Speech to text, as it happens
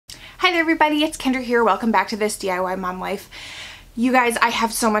Hi there everybody, it's Kendra here. Welcome back to This DIY Mom Life. You guys, I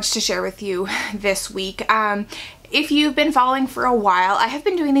have so much to share with you this week. If you've been following for a while, I have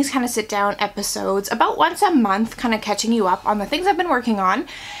been doing these kind of sit down episodes about once a month, kind of catching you up on the things I've been working on.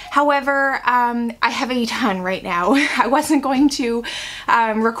 However, I have a ton right now. I wasn't going to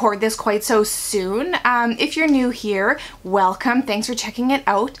record this quite so soon. If you're new here, welcome. Thanks for checking it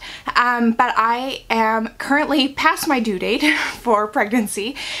out. But I am currently past my due date for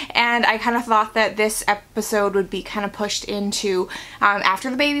pregnancy, and I kind of thought that this episode would be kind of pushed into after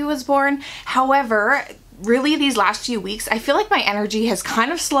the baby was born. However, really these last few weeks, I feel like my energy has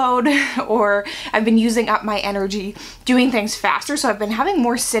kind of slowed, or I've been using up my energy doing things faster, so I've been having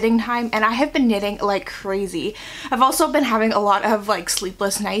more sitting time and I have been knitting like crazy. I've also been having a lot of like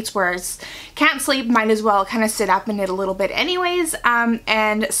sleepless nights where I can't sleep, might as well kind of sit up and knit a little bit anyways,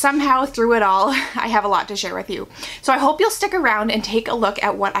 and somehow through it all I have a lot to share with you. So I hope you'll stick around and take a look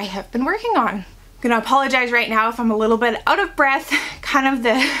at what I have been working on. I'm gonna apologize right now if I'm a little bit out of breath, kind of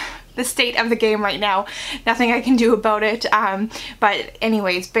the state of the game right now. Nothing I can do about it, but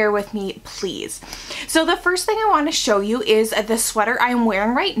anyways, bear with me please. So the first thing I want to show you is the sweater I am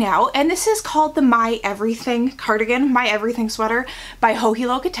wearing right now, and this is called the My Everything cardigan, My Everything sweater by Joji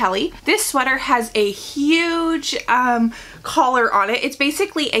Locatelli. This sweater has a huge collar on it. It's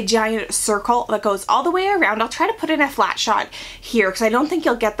basically a giant circle that goes all the way around. I'll try to put in a flat shot here because I don't think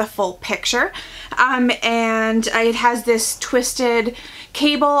you'll get the full picture. And it has this twisted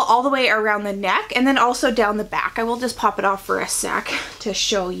cable all the way around the neck and then also down the back. I will just pop it off for a sec to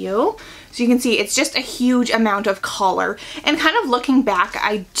show you. So you can see it's just a huge amount of collar, and kind of looking back,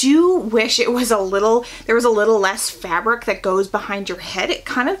 I do wish it was there was a little less fabric that goes behind your head. It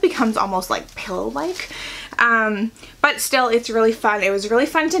kind of becomes almost like pillow-like. But still, it's really fun. It was really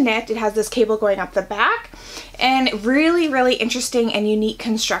fun to knit. It has this cable going up the back, and really interesting and unique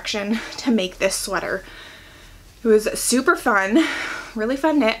construction to make this sweater. It was super fun, really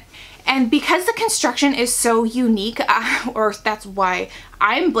fun knit. And because the construction is so unique, or that's why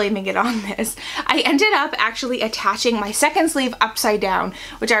I'm blaming it on this, I ended up actually attaching my second sleeve upside down,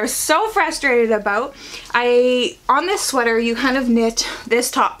 which I was so frustrated about. On this sweater, you kind of knit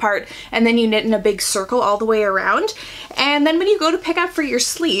this top part and then you knit in a big circle all the way around. And then when you go to pick up for your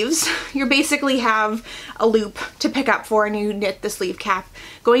sleeves, you basically have a loop to pick up for, and you knit the sleeve cap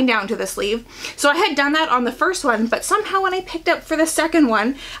going down to the sleeve. So I had done that on the first one, but somehow when I picked up for the second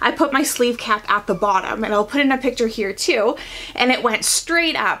one, I put my sleeve cap at the bottom, and I'll put in a picture here too, and it went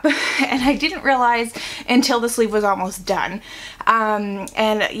straight up, and I didn't realize until the sleeve was almost done. And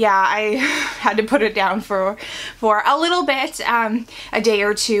yeah, I had to put it down for a little bit, a day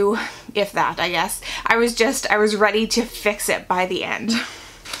or two, if that, I guess. I was ready to fix it by the end.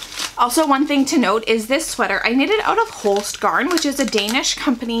 Also, one thing to note is this sweater I knitted out of Holst Garn, which is a Danish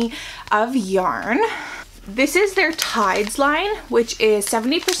company of yarn. This is their Tides line, which is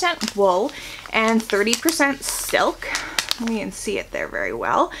 70% wool and 30% silk. You can see it there very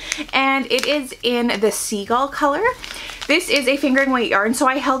well. And it is in the seagull color. This is a fingering weight yarn, so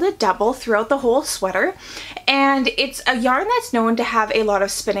I held it double throughout the whole sweater. And it's a yarn that's known to have a lot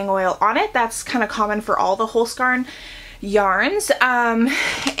of spinning oil on it. That's kind of common for all the Holst Garn yarns,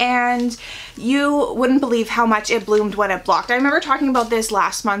 and you wouldn't believe how much it bloomed when it blocked. I remember talking about this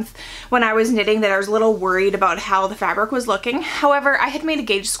last month when I was knitting, that I was a little worried about how the fabric was looking. However, I had made a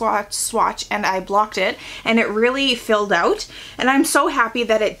gauge swatch and I blocked it, and it really filled out, and I'm so happy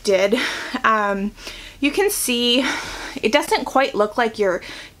that it did. You can see it doesn't quite look like your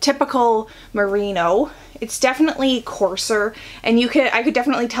typical merino. It's definitely coarser, and I could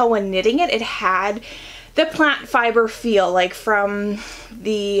definitely tell when knitting it, it had the plant fiber feel, like from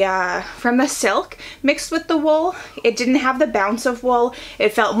the silk mixed with the wool. It didn't have the bounce of wool.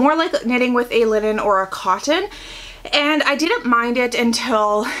 It felt more like knitting with a linen or a cotton. And I didn't mind it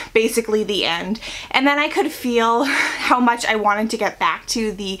until basically the end. And then I could feel how much I wanted to get back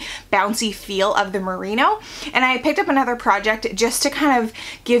to the bouncy feel of the merino. And I picked up another project just to kind of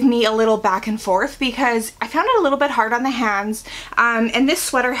give me a little back and forth, because I found it a little bit hard on the hands. And this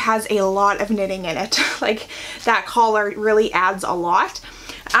sweater has a lot of knitting in it. Like, that collar really adds a lot.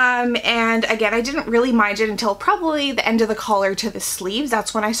 And again, I didn't really mind it until probably the end of the collar to the sleeves.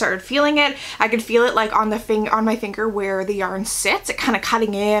 That's when I started feeling it. I could feel it like on my finger where the yarn sits, it kind of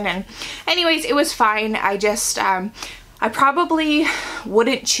cutting in, and anyways, it was fine. I just, I probably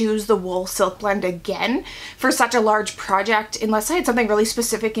wouldn't choose the wool silk blend again for such a large project unless I had something really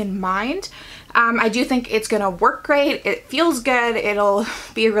specific in mind. I do think it's gonna work great. It feels good. It'll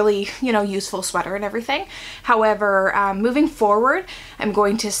be a really, useful sweater and everything. However, moving forward, I'm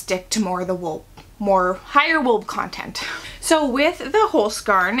going to stick to more of the wool more higher wool content. So with the Holst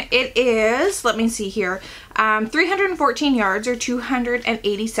garn, it is, let me see here, 314 yards or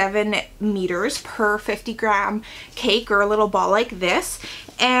 287 meters per 50-gram cake or a little ball like this.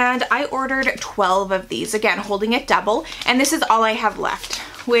 And I ordered 12 of these, again holding it double, and this is all I have left,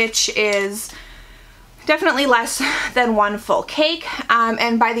 which is definitely less than one full cake.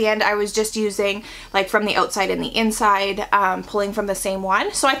 And by the end I was just using like from the outside and the inside, pulling from the same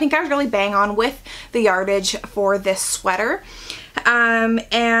one. So I think I was really bang on with the yardage for this sweater.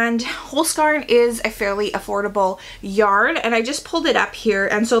 And Holst garn is a fairly affordable yarn, and I just pulled it up here,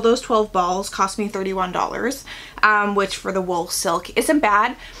 and so those 12 balls cost me $31, which for the wool silk isn't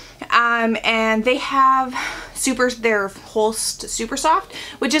bad. And they have their Holst Super Soft,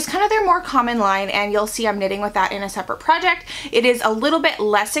 which is kind of their more common line, and you'll see I'm knitting with that in a separate project. It is a little bit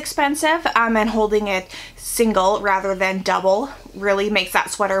less expensive, and holding it single rather than double really makes that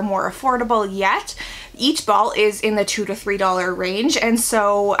sweater more affordable, yet each ball is in the $2 to $3 range. And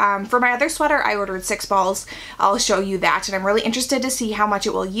so for my other sweater I ordered 6 balls. I'll show you that, and I'm really interested to see how much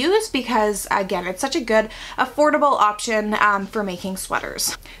it will use, because again it's such a good affordable option for making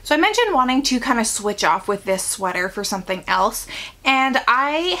sweaters. So I mentioned wanting to kind of switch off with this sweater for something else, and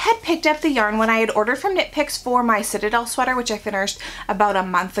I had picked up the yarn when I had ordered from Knit Picks for my Citadel sweater, which I finished about a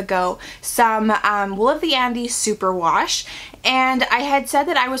month ago, some Wool of the Andes Superwash. And I had said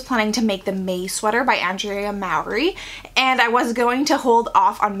that I was planning to make the May sweater by Andrea Mowry, and I was going to hold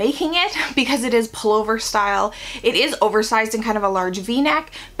off on making it because it is pullover style. It is oversized in kind of a large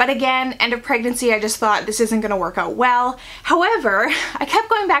v-neck, but again, end of pregnancy, I just thought this isn't going to work out well. However, I kept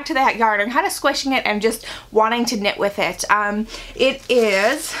going back to that yarn and kind of squishing it and just wanting to knit with it. It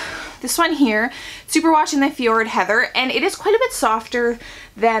is this one here, Superwash in the Fjord Heather, and it is quite a bit softer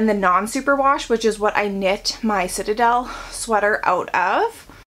than the non-Superwash, which is what I knit my Citadel sweater out of.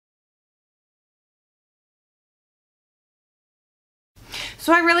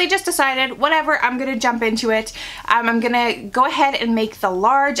 So I really just decided, whatever, I'm gonna jump into it. I'm gonna go ahead and make the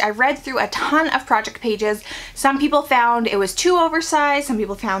large. I read through a ton of project pages. Some people found it was too oversized. Some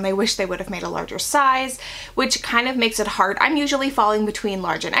people found they wish they would have made a larger size, which kind of makes it hard. I'm usually falling between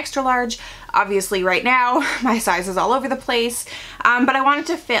large and extra large. Obviously right now my size is all over the place, but I wanted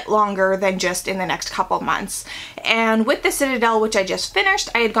to fit longer than just in the next couple months. And with the Citadel, which I just finished,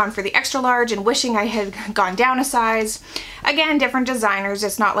 I had gone for the extra large and wishing I had gone down a size. Again, different designers,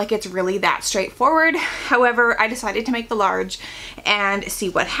 it's not like it's really that straightforward. However, I decided to make the large and see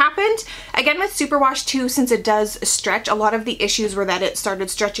what happened. Again, with Superwash too, since it does stretch, a lot of the issues were that it started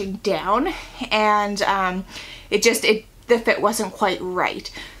stretching down, and the fit wasn't quite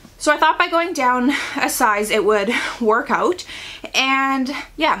right. So I thought by going down a size it would work out, and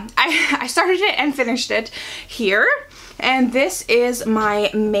yeah, I started it and finished it here. And this is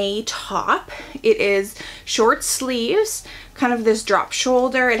my May top. It is short sleeves, kind of this drop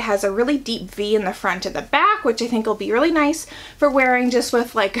shoulder. It has a really deep V in the front and the back, which I think will be really nice for wearing just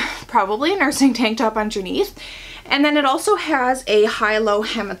with like probably a nursing tank top underneath. And then it also has a high-low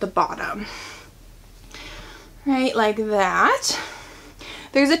hem at the bottom, right, like that.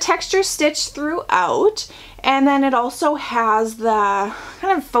 There's a texture stitch throughout, and then it also has the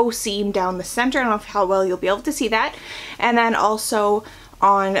kind of faux seam down the center. I don't know how well you'll be able to see that. And then also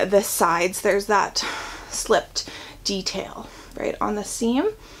on the sides, there's that slipped detail right on the seam.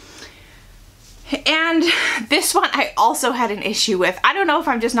 And this one I also had an issue with. I don't know if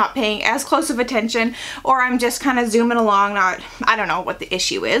I'm just not paying as close of attention, or I'm just kind of zooming along, I don't know what the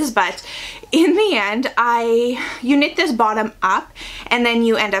issue is, but in the end, you knit this bottom up and then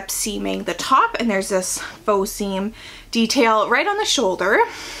you end up seaming the top, and there's this faux seam detail right on the shoulder.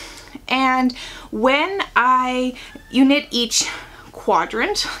 And when you knit each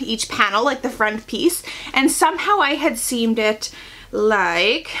quadrant, each panel, like the front piece, and somehow I had seamed it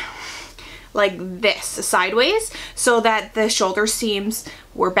like this, sideways, so that the shoulder seams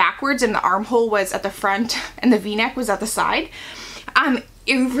were backwards and the armhole was at the front and the v-neck was at the side.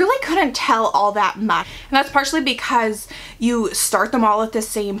 You really couldn't tell all that much, and that's partially because you start them all at the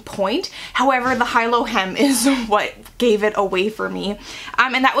same point. However, the high-low hem is what gave it away for me,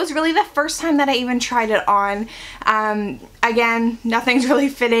 and that was really the first time that I even tried it on. Again, nothing's really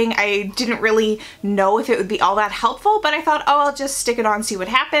fitting. I didn't really know if it would be all that helpful, but I thought, oh, I'll just stick it on, see what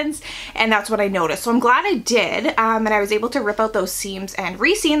happens, and that's what I noticed. So I'm glad I did, and I was able to rip out those seams and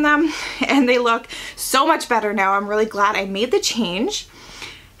re-seam them, and they look so much better now. I'm really glad I made the change.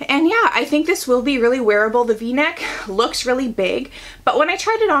 And yeah, I think this will be really wearable. The V-neck looks really big, but when I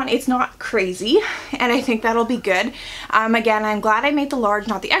tried it on, it's not crazy, and I think that'll be good. Again, I'm glad I made the large,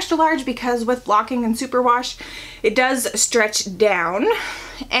 not the extra large, because with blocking and superwash, it does stretch down.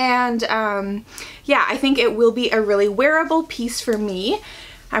 And yeah, I think it will be a really wearable piece for me.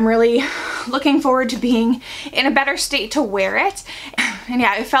 I'm really looking forward to being in a better state to wear it. And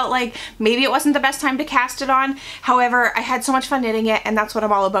yeah, it felt like maybe it wasn't the best time to cast it on. However, I had so much fun knitting it, and that's what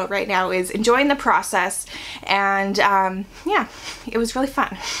I'm all about right now, is enjoying the process. And yeah, it was really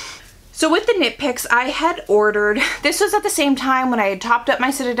fun. So with the knit picks, I had ordered, this was at the same time when I had topped up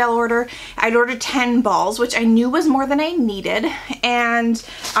my Citadel order. I'd ordered 10 balls, which I knew was more than I needed. And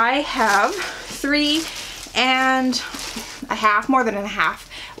I have 3 and a half, more than a half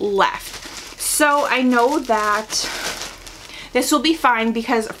left. So I know that this will be fine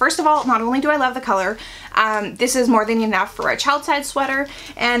because, first of all, not only do I love the color, this is more than enough for a child size sweater,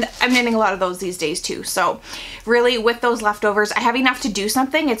 and I'm knitting a lot of those these days too. So really, with those leftovers, I have enough to do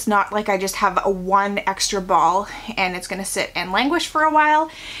something. It's not like I just have one extra ball and it's gonna sit and languish for a while.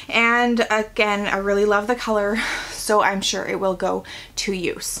 And again, I really love the color, so I'm sure it will go to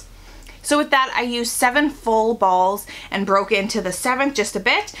use. So with that, I used 7 full balls and broke into the 7th just a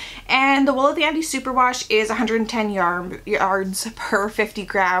bit. And the Wool of the Andes Superwash is 110 yards per 50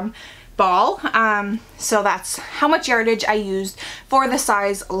 gram ball. So that's how much yardage I used for the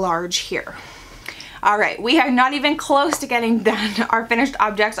size large here. All right, we are not even close to getting done our finished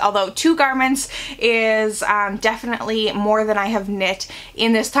objects, although 2 garments is definitely more than I have knit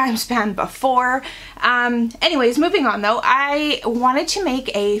in this time span before. Anyways, moving on though, I wanted to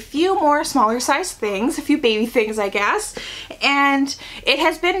make a few more smaller size things, a few baby things, I guess, and it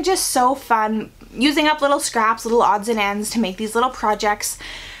has been just so fun using up little scraps, little odds and ends to make these little projects.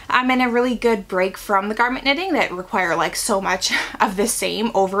 I'm in a really good break from the garment knitting that require like so much of the same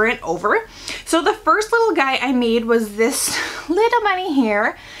over and over. So the first little guy I made was this little bunny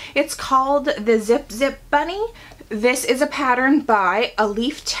here. It's called the Zip Zip Bunny. This is a pattern by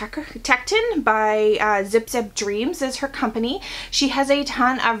Leaf Tecton by Zip Zip Dreams is her company. She has a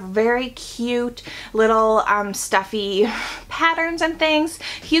ton of very cute little stuffy patterns and things.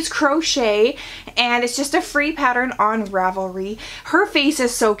 He's crochet, and it's just a free pattern on Ravelry. Her face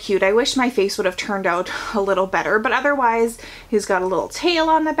is so cute. I wish my face would have turned out a little better, but otherwise he's got a little tail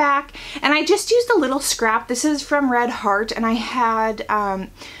on the back. And I just used a little scrap. This is from Red Heart, and I had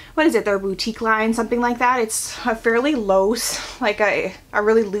what is it, their boutique line, something like that. It's a fairly loose, like a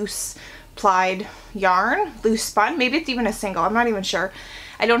really loose plied yarn, loose spun. Maybe it's even a single, I'm not even sure.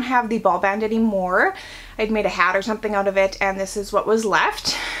 I don't have the ball band anymore. I'd made a hat or something out of it, and this is what was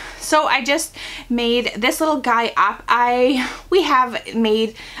left. So I just made this little guy up. I have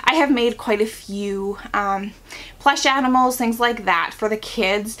made quite a few plush animals, things like that for the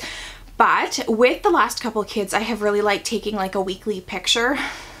kids. But with the last couple of kids, I have really liked taking like a weekly picture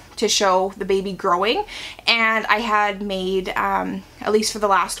to show the baby growing, and I had made, at least for the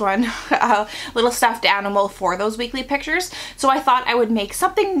last one, a little stuffed animal for those weekly pictures. So I thought I would make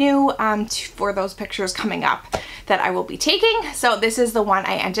something new for those pictures coming up that I will be taking. So this is the one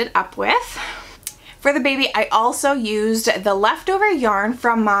I ended up with. For the baby, I also used the leftover yarn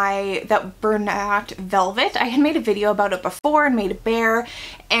from that Bernat Velvet. I had made a video about it before and made a bear,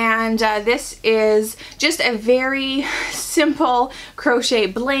 and this is just a very simple crochet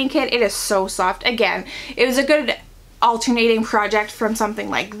blanket. It is so soft. Again, it was a good alternating project from something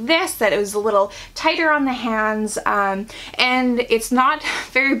like this, that it was a little tighter on the hands, and it's not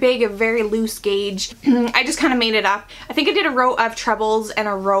very big, a very loose gauge. I just kind of made it up. I think I did a row of trebles and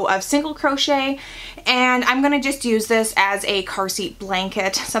a row of single crochet, and I'm gonna just use this as a car seat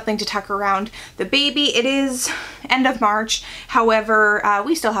blanket, something to tuck around the baby. It is end of March, however,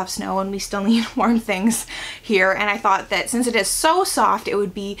 we still have snow and we still need warm things here, and I thought that since it is so soft, it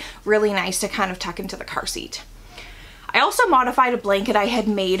would be really nice to kind of tuck into the car seat. I also modified a blanket I had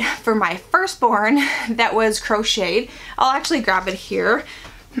made for my firstborn that was crocheted. I'll actually grab it here.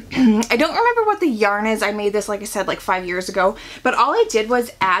 I don't remember what the yarn is. I made this, like I said, like 5 years ago, but all I did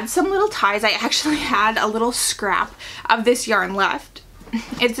was add some little ties. I actually had a little scrap of this yarn left.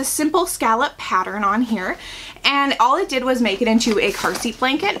 It's a simple scallop pattern on here, and all I did was make it into a car seat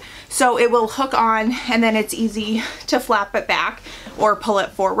blanket, so it will hook on and then it's easy to flap it back or pull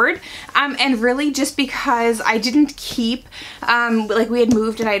it forward. And really just because I didn't keep, like we had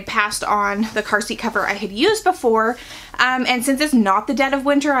moved and I had passed on the car seat cover I had used before, and since it's not the dead of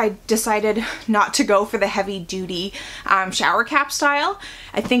winter, I decided not to go for the heavy duty shower cap style.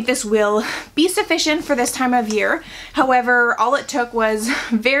 I think this will be sufficient for this time of year. However, all it took was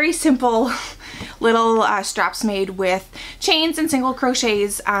very simple little straps made with chains and single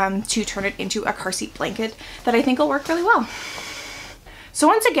crochets to turn it into a car seat blanket that I think will work really well. So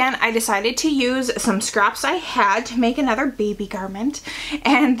once again, I decided to use some scraps I had to make another baby garment,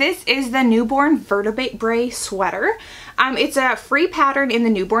 and this is the newborn vertebrae sweater. It's a free pattern in the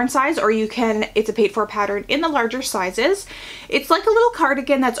newborn size, or it's a paid for pattern in the larger sizes. It's like a little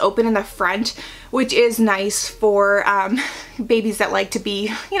cardigan that's open in the front, which is nice for babies that like to be,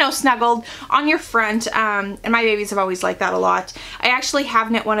 you know, snuggled on your front, and my babies have always liked that a lot. I actually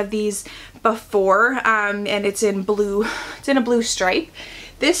have knit one of these before, and it's in blue. It's in a blue stripe.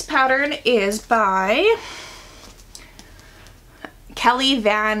 This pattern is by Kelly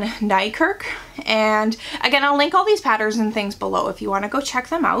Van Nykirk, and again, I'll link all these patterns and things below if you want to go check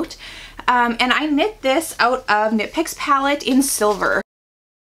them out. And I knit this out of Knit Picks palette in silver.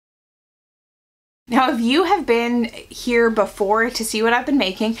 Now, if you have been here before to see what I've been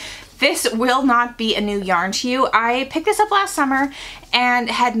making, this will not be a new yarn to you. I picked this up last summer and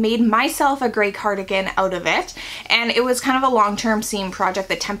had made myself a gray cardigan out of it. And it was kind of a long-term seam project,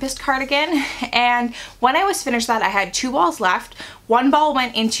 the Tempest cardigan. And when I was finished that, I had 2 balls left. 1 ball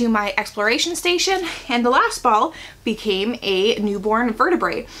went into my exploration station, and the last ball became a newborn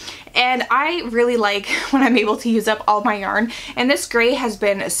vertebrae. And I really like when I'm able to use up all my yarn. And this gray has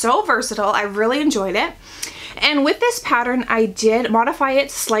been so versatile. I really enjoyed it. And with this pattern, I did modify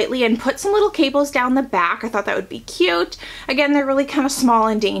it slightly and put some little cables down the back. I thought that would be cute. Again, they're really kind of small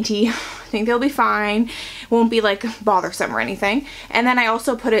and dainty. I think they'll be fine. Won't be like bothersome or anything. And then I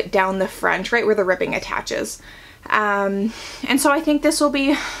also put it down the front, right where the ribbing attaches. And so I think this will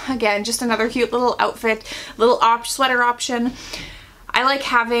be, again, just another cute little outfit, little sweater option. I like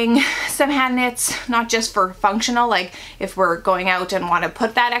having some hand knits, not just for functional, like if we're going out and want to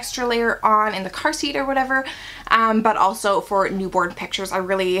put that extra layer on in the car seat or whatever, but also for newborn pictures. I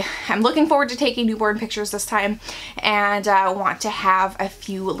really am looking forward to taking newborn pictures this time, and want to have a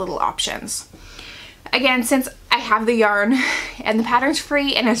few little options. Again, since I have the yarn and the pattern's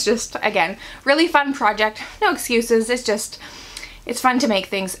free, and it's just, again, really fun project, no excuses, it's fun to make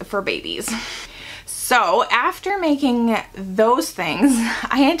things for babies. So after making those things,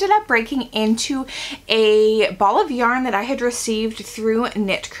 I ended up breaking into a ball of yarn that I had received through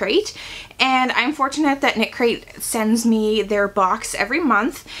Knit Crate. And I'm fortunate that Knit Crate sends me their box every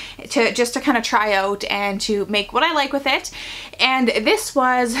month just to kind of try out and to make what I like with it. And this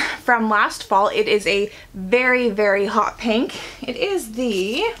was from last fall. It is a very, very hot pink. It is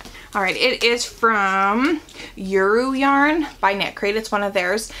it is from Uru Yarn by Knit Crate. It's one of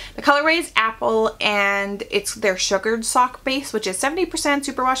theirs. The colorway is apple, and it's their sugared sock base, which is 70%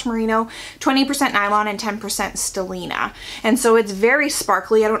 superwash merino, 20% nylon, and 10% stellina. And so it's very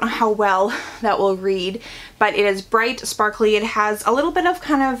sparkly. I don't know how well that will read, but it is bright, sparkly. It has a little bit of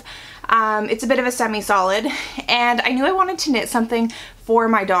kind of, it's a bit of a semi-solid, and I knew I wanted to knit something for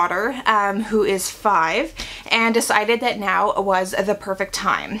my daughter, who is 5, and decided that now was the perfect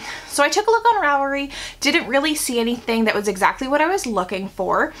time. So I took a look on Ravelry, didn't really see anything that was exactly what I was looking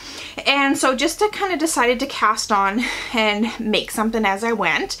for, and so just kind of decided to cast on and make something as I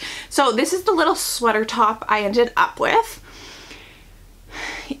went. So this is the little sweater top I ended up with.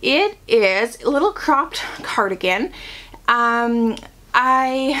 It is a little cropped cardigan.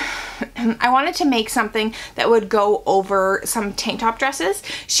 I wanted to make something that would go over some tank top dresses.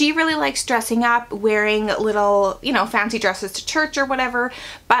 She really likes dressing up, wearing little, you know, fancy dresses to church or whatever,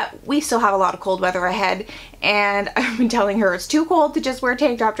 but we still have a lot of cold weather ahead, and I've been telling her it's too cold to just wear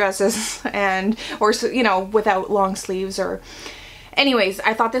tank top dresses or you know, without long sleeves or... Anyways,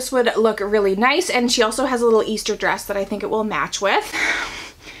 I thought this would look really nice, and she also has a little Easter dress that I think it will match with.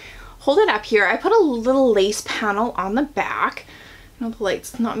 Hold it up here. I put a little lace panel on the back. The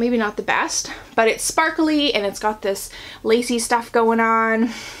light's maybe not the best, but it's sparkly and it's got this lacy stuff going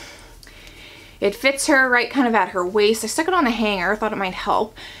on. It fits her right kind of at her waist. I stuck it on a hanger, thought it might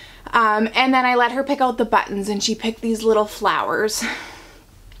help. And then I let her pick out the buttons, and she picked these little flowers.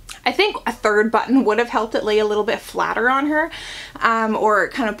 I think a third button would have helped it lay a little bit flatter on her, or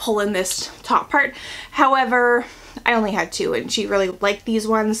kind of pull in this top part. However, I only had 2, and she really liked these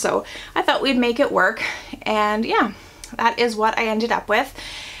ones, so I thought we'd make it work. And yeah, that is what I ended up with.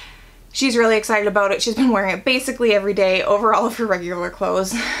 She's really excited about it. She's been wearing it basically every day over all of her regular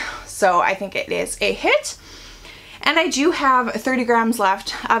clothes. So I think it is a hit. And I do have 30 grams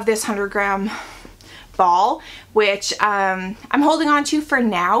left of this 100-gram ball, which I'm holding on to for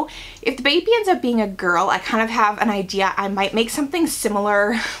now. If the baby ends up being a girl, I kind of have an idea. I might make something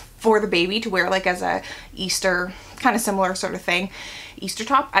similar for the baby to wear like as a Easter, kind of similar sort of thing. Easter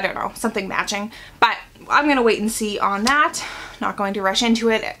top? I don't know, something matching. But I'm gonna wait and see on that. not going to rush into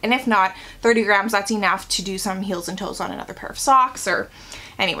it. And if not, 30 grams, that's enough to do some heels and toes on another pair of socks, or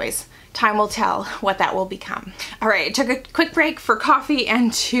anyways, time will tell what that will become. All right, I took a quick break for coffee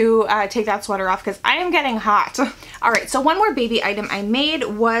and to take that sweater off because I am getting hot. All right, so one more baby item I made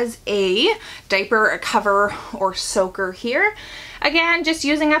was a diaper cover or soaker here. Again, just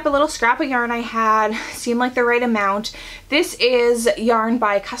using up a little scrap of yarn I had, seemed like the right amount. This is yarn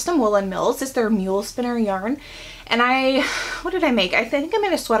by Custom Woolen Mills. It's their mule spinner yarn. And what did I make? I think I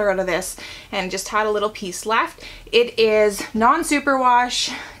made a sweater out of this and just had a little piece left. It is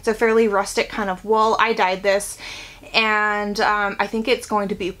non-superwash. It's a fairly rustic kind of wool. I dyed this, and I think it's going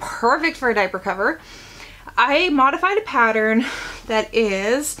to be perfect for a diaper cover. I modified a pattern that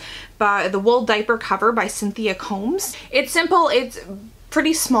is by the Wool Diaper Cover by Cynthia Combs. It's simple, it's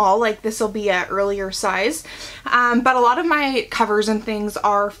pretty small, like this will be an earlier size, but a lot of my covers and things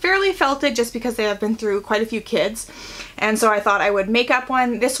are fairly felted just because they have been through quite a few kids, and so I thought I would make up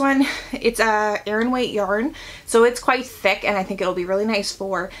one. This one, it's a Aran weight yarn, so it's quite thick, and I think it'll be really nice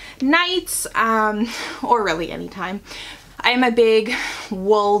for nights or really anytime. I am a big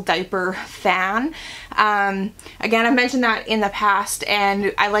wool diaper fan. Again, I've mentioned that in the past,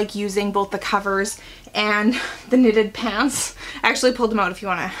 and I like using both the covers and the knitted pants. I actually pulled them out if you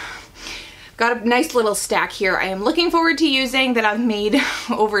want to. Got a nice little stack here I am looking forward to using that I've made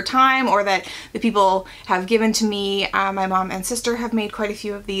over time, or that the people have given to me. My mom and sister have made quite a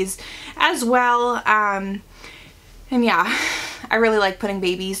few of these as well. And yeah, I really like putting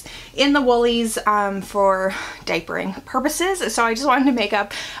babies in the woolies for diapering purposes. So I just wanted to make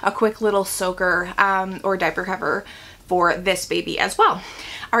up a quick little soaker or diaper cover for this baby as well.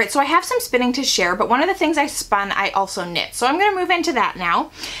 All right, so I have some spinning to share, but one of the things I spun, I also knit. So I'm gonna move into that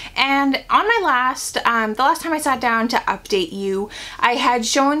now. And on my last, the last time I sat down to update you, I had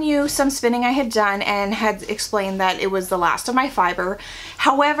shown you some spinning I had done and had explained that it was the last of my fiber.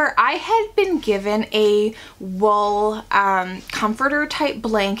 However, I had been given a wool comforter type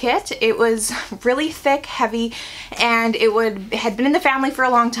blanket. It was really thick, heavy, and it had been in the family for a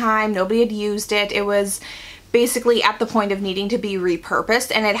long time. Nobody had used it. It was basically at the point of needing to be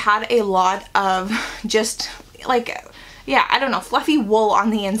repurposed, and it had a lot of just like, yeah, I don't know, fluffy wool on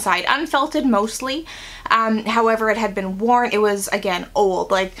the inside, unfelted mostly. However, it had been worn. It was, again,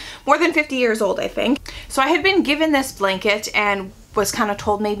 old, like more than 50 years old, I think. So I had been given this blanket and was kind of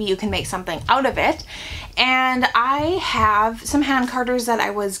told maybe you can make something out of it. And I have some hand carders that I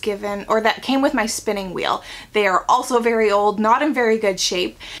was given, or that came with my spinning wheel. They are also very old, not in very good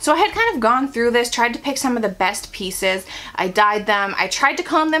shape. So I had kind of gone through this, tried to pick some of the best pieces. I dyed them. I tried to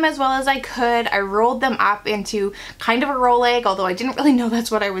comb them as well as I could. I rolled them up into kind of a roll egg, although I didn't really know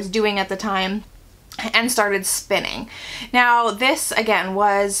that's what I was doing at the time, and started spinning. Now this, again,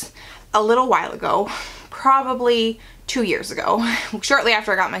 was a little while ago, probably 2 years ago, shortly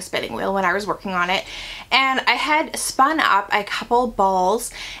after I got my spinning wheel when I was working on it. And I had spun up a couple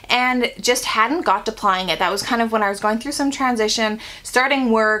balls and just hadn't got to plying it. That was kind of when I was going through some transition,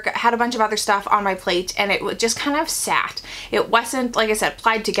 starting work, had a bunch of other stuff on my plate, and it just kind of sat. It wasn't, like I said,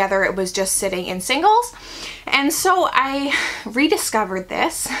 plied together. It was just sitting in singles. And so I rediscovered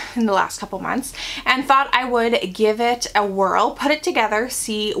this in the last couple months and thought I would give it a whirl, put it together,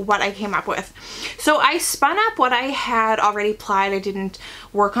 see what I came up with. So I spun up what I had already plied. I didn't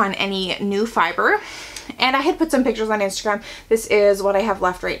work on any new fiber, and I had put some pictures on Instagram. This is what I have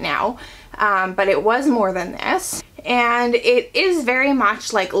left right now, but it was more than this, and it is very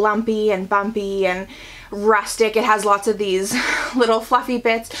much like lumpy and bumpy and rustic. It has lots of these little fluffy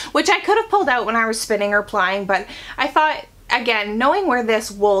bits, which I could have pulled out when I was spinning or plying, but I thought, again, knowing where this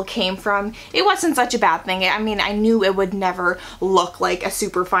wool came from, it wasn't such a bad thing. I mean, I knew it would never look like a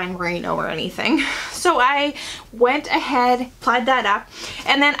super fine merino or anything. So I went ahead, plied that up,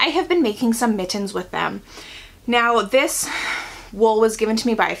 and then I have been making some mittens with them. Now, this wool was given to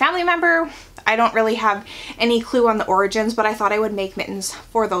me by a family member. I don't really have any clue on the origins, but I thought I would make mittens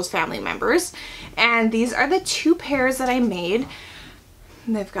for those family members. And these are the two pairs that I made.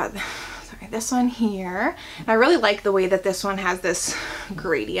 And they've got, sorry, this one here. And I really like the way that this one has this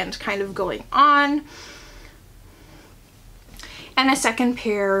gradient kind of going on. And a second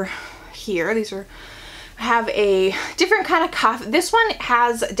pair here. These have a different kind of cuff. This one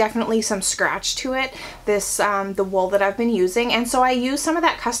has definitely some scratch to it, this the wool that I've been using, and so I use some of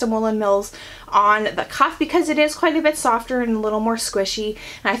that Custom Woolen Mills on the cuff because it is quite a bit softer and a little more squishy,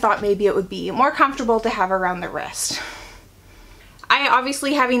 and I thought maybe it would be more comfortable to have around the wrist. I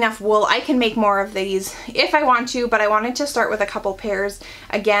obviously have enough wool. I can make more of these if I want to, but I wanted to start with a couple pairs.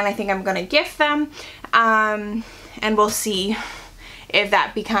 Again, I think I'm going to gift them, and we'll see if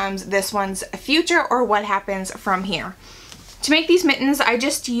that becomes this one's future or what happens from here. To make these mittens, I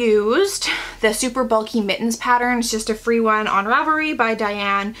just used the Super Bulky Mittens pattern. It's just a free one on Ravelry by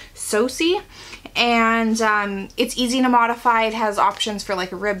Diane Sosi. And it's easy to modify. It has options for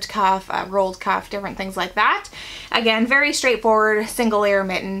like a ribbed cuff, a rolled cuff, different things like that. Again, very straightforward, single layer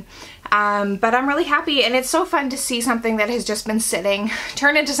mitten. But I'm really happy, and it's so fun to see something that has just been sitting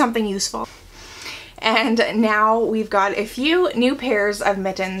turn into something useful. And now we've got a few new pairs of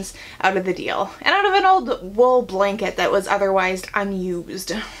mittens out of the deal, and out of an old wool blanket that was otherwise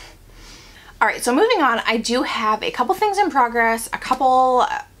unused. Alright, so moving on, I do have a couple things in progress,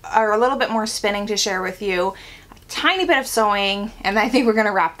 a little bit more spinning to share with you, a tiny bit of sewing, and I think we're going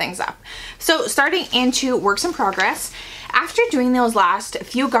to wrap things up. So starting into works in progress, after doing those last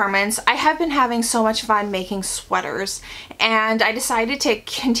few garments, I have been having so much fun making sweaters, and I decided to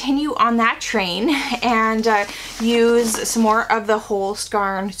continue on that train and use some more of the Holst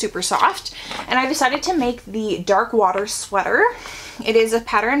Super Soft, and I decided to make the Dark Water Sweater. It is a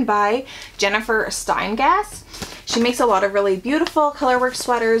pattern by Jennifer Steingass. She makes a lot of really beautiful colorwork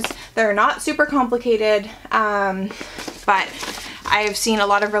sweaters. They're not super complicated, but I've seen a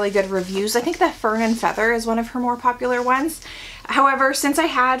lot of really good reviews. I think the Fern and Feather is one of her more popular ones. However, since I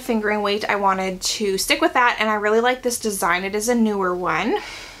had fingering weight, I wanted to stick with that, and I really like this design. It is a newer one.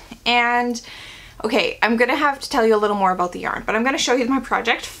 And okay, I'm gonna have to tell you a little more about the yarn, but I'm gonna show you my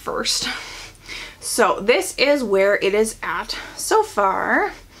project first. So this is where it is at so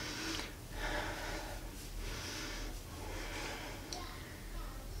far.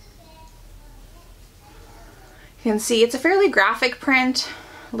 You can see it's a fairly graphic print,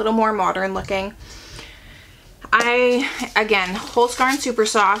 a little more modern looking. Again, Holst Super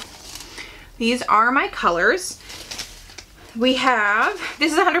Soft. These are my colors. We have,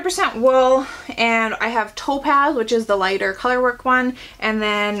 this is 100% wool, and I have Topaz, which is the lighter colorwork one, and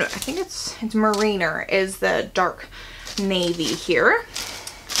then I think it's Mariner is the dark navy here.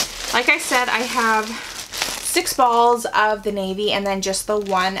 Like I said, I have 6 balls of the navy and then just the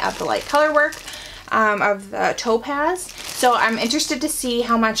one of the light colorwork of the Topaz. So I'm interested to see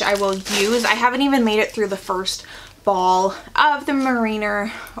how much I will use. I haven't even made it through the first ball of the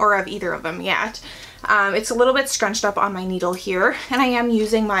Mariner or of either of them yet. It's a little bit scrunched up on my needle here, and I am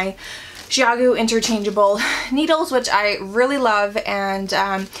using my Xiaogu interchangeable needles, which I really love, and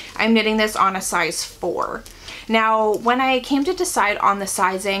I'm knitting this on a size 4. Now, when I came to decide on the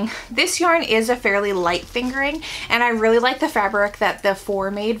sizing, this yarn is a fairly light fingering, and I really like the fabric that the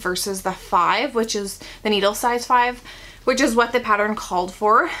 4 made versus the 5, which is the needle size 5, which is what the pattern called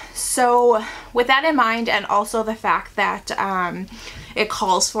for. So with that in mind, and also the fact that it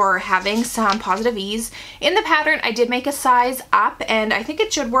calls for having some positive ease in the pattern, I did make a size up, and I think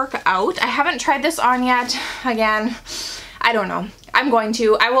it should work out. I haven't tried this on yet. Again, I don't know. I'm going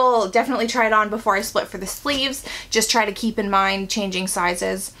to. I will definitely try it on before I split for the sleeves. Just try to keep in mind changing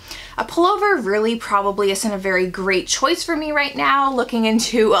sizes. A pullover really probably isn't a very great choice for me right now, looking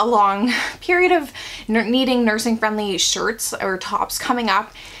into a long period of needing nursing friendly shirts or tops coming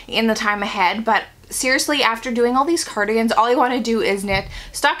up in the time ahead. But seriously, after doing all these cardigans, all I want to do is knit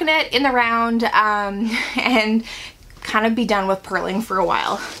stockinette in the round and kind of be done with purling for a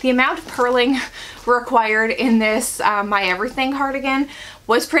while. The amount of purling required in this My Everything cardigan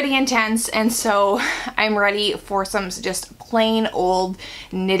was pretty intense, and so I'm ready for some just plain old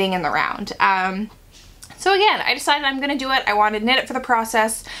knitting in the round. So again, I decided I'm gonna do it. I want to knit it for the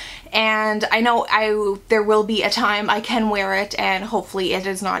process, and I know there will be a time I can wear it, and hopefully it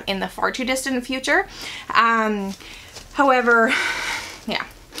is not in the far too distant future. However, yeah,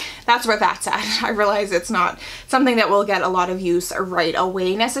 that's where that's at. I realize it's not something that will get a lot of use right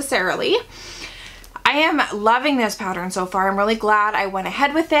away necessarily. I am loving this pattern so far. I'm really glad I went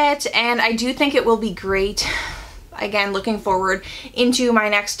ahead with it, and I do think it will be great. Again, looking forward into my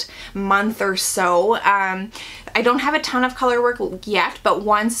next month or so. I don't have a ton of color work yet, but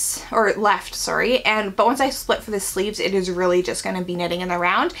once I split for the sleeves, it is really just going to be knitting in the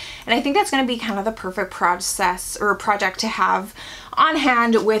round, and I think that's going to be kind of the perfect process or project to have on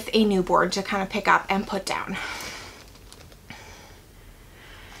hand with a newborn to kind of pick up and put down.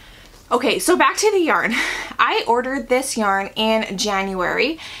 Okay, so back to the yarn. I ordered this yarn in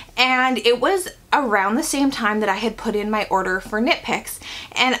January, and it was around the same time that I had put in my order for Knit Picks,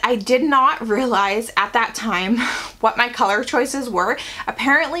 and I did not realize at that time what my color choices were.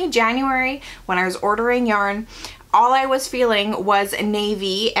 Apparently January, when I was ordering yarn, all I was feeling was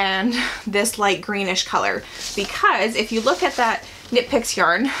navy and this light greenish color, because if you look at that Knit Picks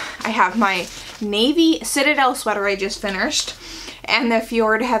yarn, I have my navy Citadel sweater I just finished, and the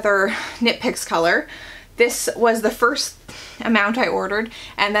Fjord Heather Knit Picks color. this was the first amount I ordered,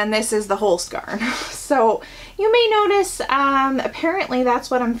 and then this is the whole scarf. So you may notice apparently that's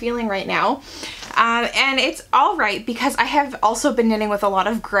what I'm feeling right now. And it's all right because I have also been knitting with a lot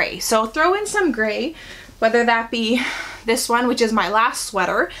of gray. So throw in some gray, whether that be this one, which is my last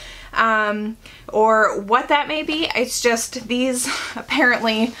sweater, or what that may be. It's just these,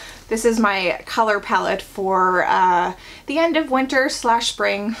 apparently this is my color palette for the end of winter /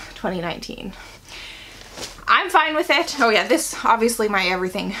 spring 2019. I'm fine with it. Oh yeah, this obviously my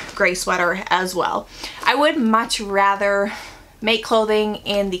everything gray sweater as well. I would much rather make clothing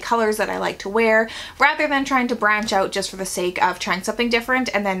in the colors that I like to wear rather than trying to branch out just for the sake of trying something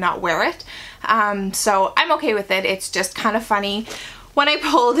different and then not wear it. So I'm okay with it. It's just kind of funny when I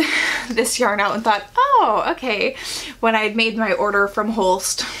pulled this yarn out and thought, oh, okay, when I had made my order from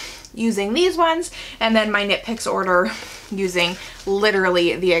Holst using these ones and then my Knit Picks order using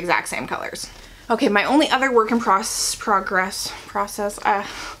literally the exact same colors. Okay, my only other work in progress,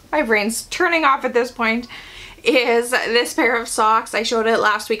 my brain's turning off at this point, is this pair of socks. I showed it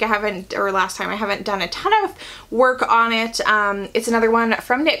last week. Last time I haven't done a ton of work on it. It's another one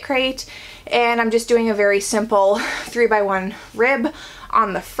from Knit Crate, and I'm just doing a very simple 3x1 rib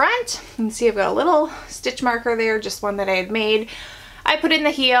on the front. You can see I've got a little stitch marker there, just one that I had made. I put in the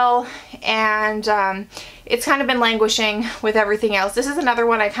heel, and it's kind of been languishing with everything else. This is another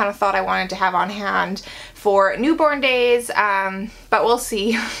one I kind of thought I wanted to have on hand for newborn days, but we'll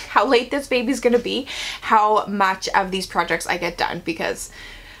see how late this baby's gonna be, how much of these projects I get done, because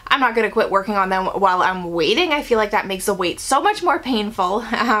I'm not gonna quit working on them while I'm waiting. I feel like that makes the wait so much more painful,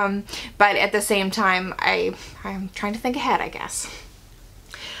 but at the same time, I'm trying to think ahead, I guess.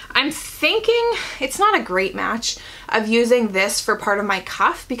 I'm thinking it's not a great match of using this for part of my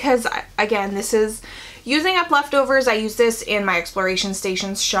cuff because, again, this is using up leftovers. I use this in my Exploration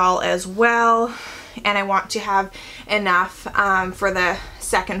Stations shawl as well, and I want to have enough for the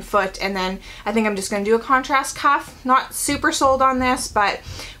second foot, and then I think I'm just going to do a contrast cuff. Not super sold on this, but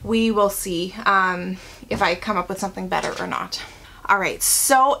we will see if I come up with something better or not. Alright,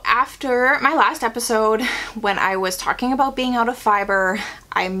 so after my last episode, when I was talking about being out of fiber,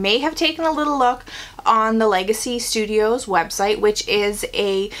 I may have taken a little look on the Legacy Studios website, which is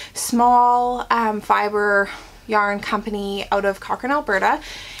a small fiber yarn company out of Cochrane, Alberta,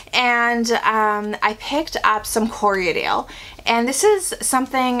 and I picked up some Corriedale. And this is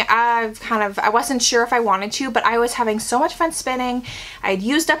something I wasn't sure if I wanted to, but I was having so much fun spinning. I'd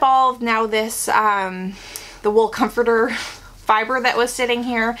used up all of now this, the wool comforter fiber that was sitting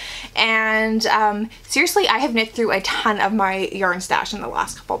here, and seriously, I have knit through a ton of my yarn stash in the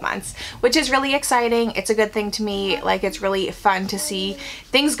last couple months, which is really exciting. It's a good thing to me. Like, it's really fun to see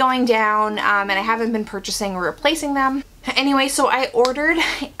things going down, and I haven't been purchasing or replacing them. Anyway, so I ordered,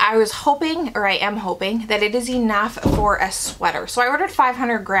 I am hoping that it is enough for a sweater. So I ordered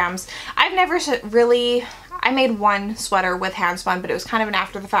 500 grams. I've never really, I made one sweater with hand spun, but it was kind of an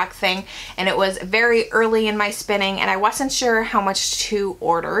after the fact thing, and it was very early in my spinning, and I wasn't sure how much to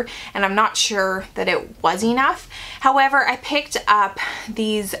order, and I'm not sure that it was enough. However, I picked up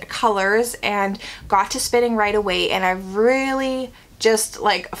these colors and got to spinning right away, and I really just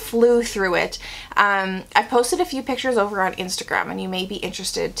like flew through it. I've posted a few pictures over on Instagram, and you may be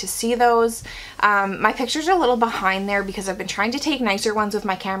interested to see those. My pictures are a little behind there because I've been trying to take nicer ones with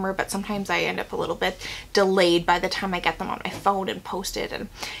my camera, but sometimes I end up a little bit delayed by the time I get them on my phone and post it and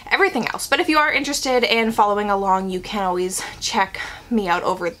everything else. But if you are interested in following along, you can always check me out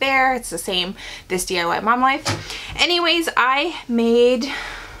over there. It's the same, This DIY Mom Life. Anyways, I made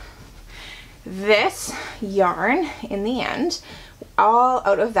this yarn in the end, all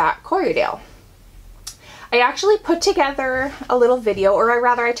out of that Corriedale. I actually put together a little video, or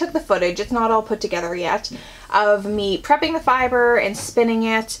rather I took the footage, it's not all put together yet, of me prepping the fiber and spinning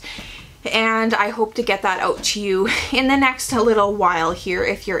it, and I hope to get that out to you in the next little while here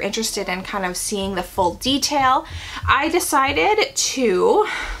if you're interested in kind of seeing the full detail. I decided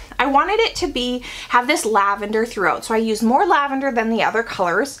I wanted it to have this lavender throughout, so I used more lavender than the other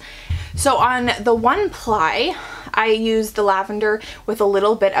colors. So on the one ply, I used the lavender with a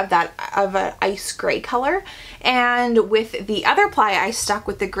little bit of an ice gray color, and with the other ply I stuck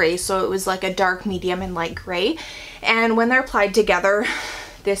with the gray, so it was like a dark, medium, and light gray. And when they're applied together,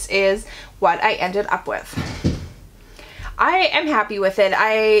 this is what I ended up with. I am happy with it.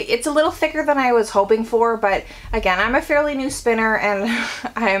 It's a little thicker than I was hoping for, but again, I'm a fairly new spinner, and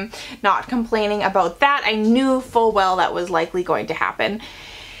I'm not complaining about that. I knew full well that was likely going to happen.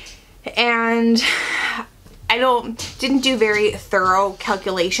 And didn't do very thorough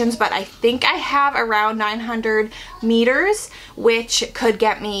calculations, but I think I have around 900 meters, which could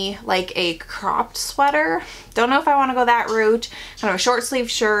get me like a cropped sweater. Don't know if I want to go that route, kind of a short sleeve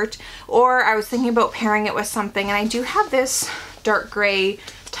shirt, or I was thinking about pairing it with something, and I do have this dark gray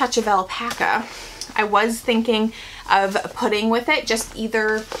touch of alpaca. I was thinking of putting with it, just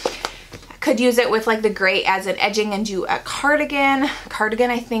either could use it with like the gray as an edging and do a cardigan.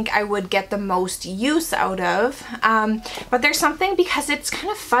 I think I would get the most use out of, but there's something, because it's kind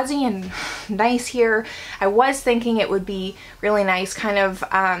of fuzzy and nice here, I was thinking it would be really nice kind of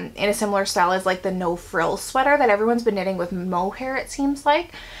in a similar style as like the no frill sweater that everyone's been knitting with mohair, it seems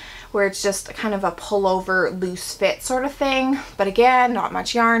like, where it's just kind of a pullover loose fit sort of thing, but again, not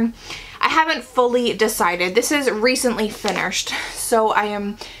much yarn. I haven't fully decided. This is recently finished, so I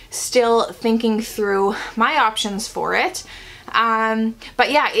am still thinking through my options for it.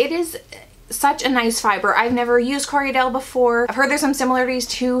 But yeah, it is such a nice fiber. I've never used Corriedale before. I've heard there's some similarities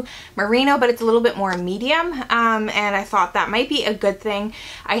to merino, but it's a little bit more medium, and I thought that might be a good thing.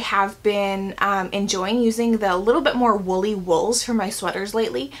 I have been enjoying using the little bit more woolly wools for my sweaters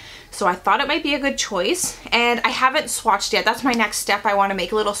lately, so I thought it might be a good choice. And I haven't swatched yet. That's my next step. I want to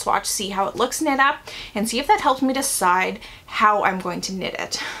make a little swatch, see how it looks knit up, and see if that helps me decide how I'm going to knit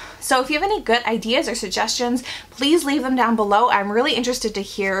it. So if you have any good ideas or suggestions, please leave them down below. I'm really interested to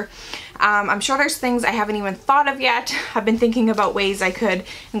hear. I'm sure there's things I haven't even thought of yet. I've been thinking about ways I could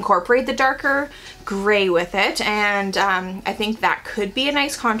incorporate the darker gray with it, and I think that could be a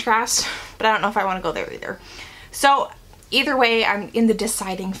nice contrast, but I don't know if I want to go there either. So either way, I'm in the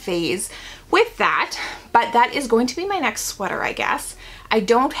deciding phase with that, but that is going to be my next sweater, I guess. I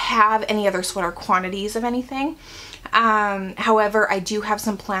don't have any other sweater quantities of anything. However, I do have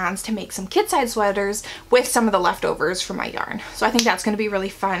some plans to make some kid-side sweaters with some of the leftovers from my yarn. So I think that's going to be really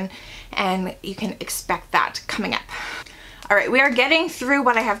fun, and you can expect that coming up. All right, we are getting through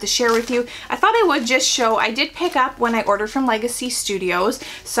what I have to share with you. I thought I would just show, I did pick up when I ordered from Legacy Studios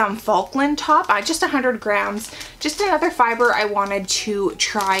some Falkland top, just 100 grams, just another fiber I wanted to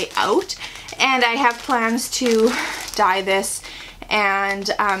try out. And I have plans to dye this and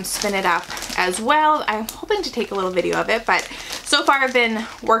spin it up as well. I'm hoping to take a little video of it, but so far I've been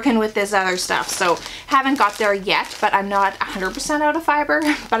working with this other stuff, so haven't got there yet, but I'm not 100% out of fiber,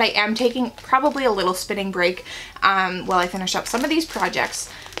 but I am taking probably a little spinning break while I finish up some of these projects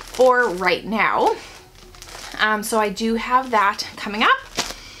for right now. So I do have that coming up.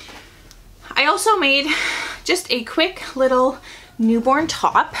 I also made just a quick little newborn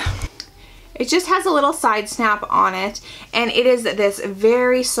top. It just has a little side snap on it, and it is this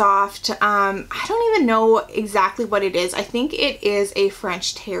very soft, I don't even know exactly what it is. I think it is a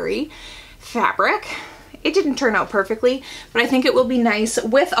French terry fabric. It didn't turn out perfectly, but I think it will be nice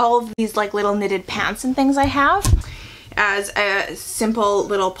with all of these like little knitted pants and things I have as a simple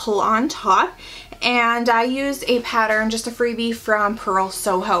little pull-on top. And I used a pattern, just a freebie from Pearl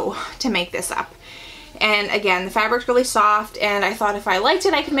Soho to make this up. And again, the fabric's really soft, and I thought if I liked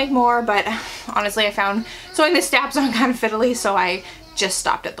it I could make more, but honestly I found sewing the stabs on kind of fiddly, so I just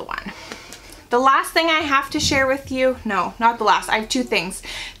stopped at the one. The last thing I have to share with you, no, not the last, I have two things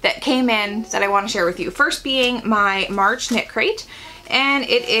that came in that I want to share with you. First being my March knit crate, and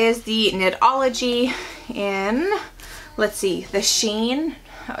it is the Knitology in, let's see, the Sheen,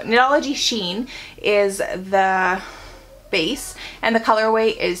 Knitology Sheen is the base, and the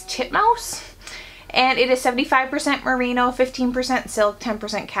colorway is Titmouse. And it is 75% merino, 15% silk,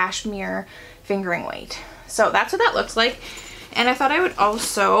 10% cashmere fingering weight. So that's what that looks like. And I thought I would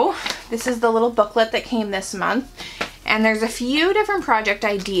also, this is the little booklet that came this month, and there's a few different project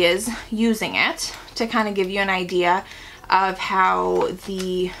ideas using it to kind of give you an idea of how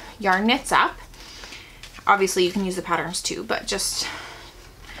the yarn knits up. Obviously you can use the patterns too, but just,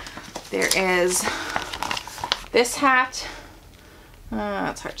 there is this hat,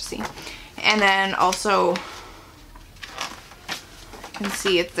 it's hard to see. And then also, you can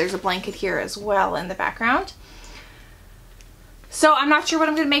see there's a blanket here as well in the background. So I'm not sure what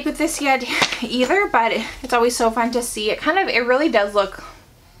I'm going to make with this yet either, but it's always so fun to see. It really does look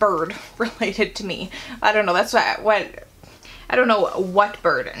bird related to me. I don't know, that's what I don't know what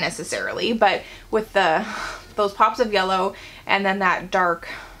bird necessarily, but with those pops of yellow and then that dark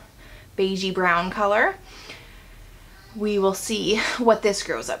beigey brown color, we will see what this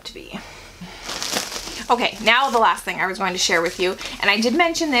grows up to be. Okay, now the last thing I was going to share with you, and I did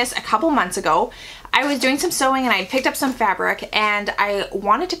mention this a couple months ago. I was doing some sewing and I picked up some fabric, and I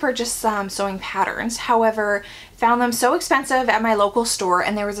wanted to purchase some sewing patterns. However, found them so expensive at my local store,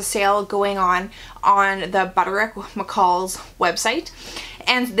 and there was a sale going on the Butterick McCall's website.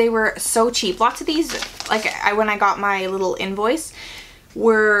 and they were so cheap. Lots of these, like when I got my little invoice,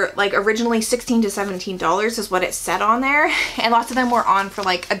 were like originally $16 to $17 is what it said on there, and lots of them were on for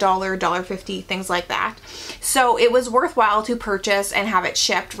like $1, $1.50, things like that. So it was worthwhile to purchase and have it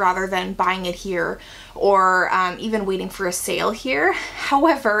shipped rather than buying it here or even waiting for a sale here.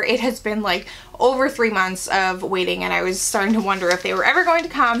 However, it has been like over 3 months of waiting, and I was starting to wonder if they were ever going to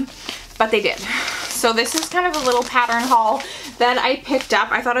come, but they did. So this is kind of a little pattern haul that I picked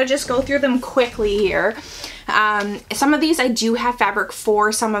up. I thought I'd just go through them quickly here. Some of these I do have fabric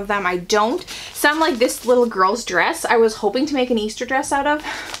for, some of them I don't. Some, like this little girl's dress, I was hoping to make an Easter dress out of,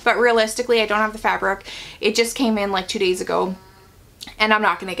 but realistically I don't have the fabric. It just came in like 2 days ago, and I'm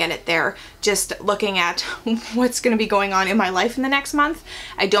not going to get it there. Just looking at what's going to be going on in my life in the next month,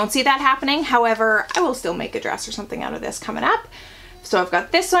 I don't see that happening. However, I will still make a dress or something out of this coming up. So I've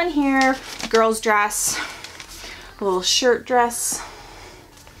got this one here, girl's dress, a little shirt dress.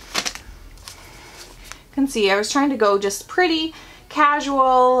 You can see I was trying to go just pretty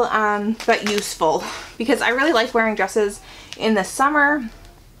casual, but useful, because I really like wearing dresses in the summer.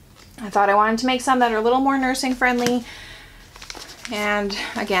 I thought I wanted to make some that are a little more nursing friendly, and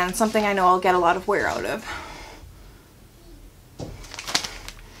again, something I know I'll get a lot of wear out of.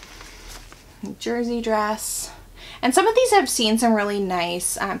 Jersey dress. And some of these I've seen some really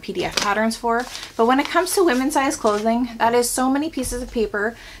nice PDF patterns for, but when it comes to women's size clothing, that is so many pieces of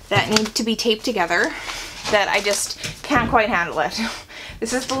paper that need to be taped together that I just can't quite handle it.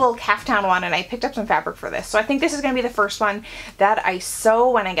 This is the little caftan one, and I picked up some fabric for this. So I think this is going to be the first one that I sew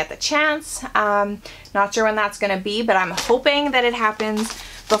when I get the chance. Not sure when that's going to be, but I'm hoping that it happens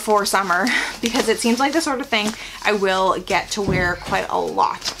before summer, because it seems like the sort of thing I will get to wear quite a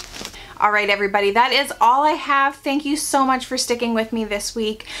lot. All right, everybody, that is all I have. Thank you so much for sticking with me this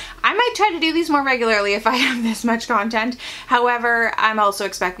week. I might try to do these more regularly if I have this much content. However, I'm also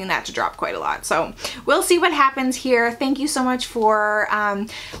expecting that to drop quite a lot. So we'll see what happens here. Thank you so much for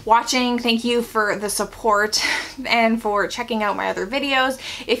watching. Thank you for the support and for checking out my other videos.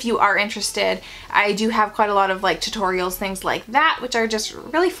 If you are interested, I do have quite a lot of like tutorials, things like that, which are just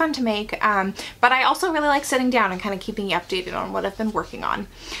really fun to make. But I also really like sitting down and kind of keeping you updated on what I've been working on.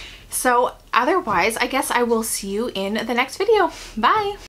 So otherwise, I guess I will see you in the next video. Bye!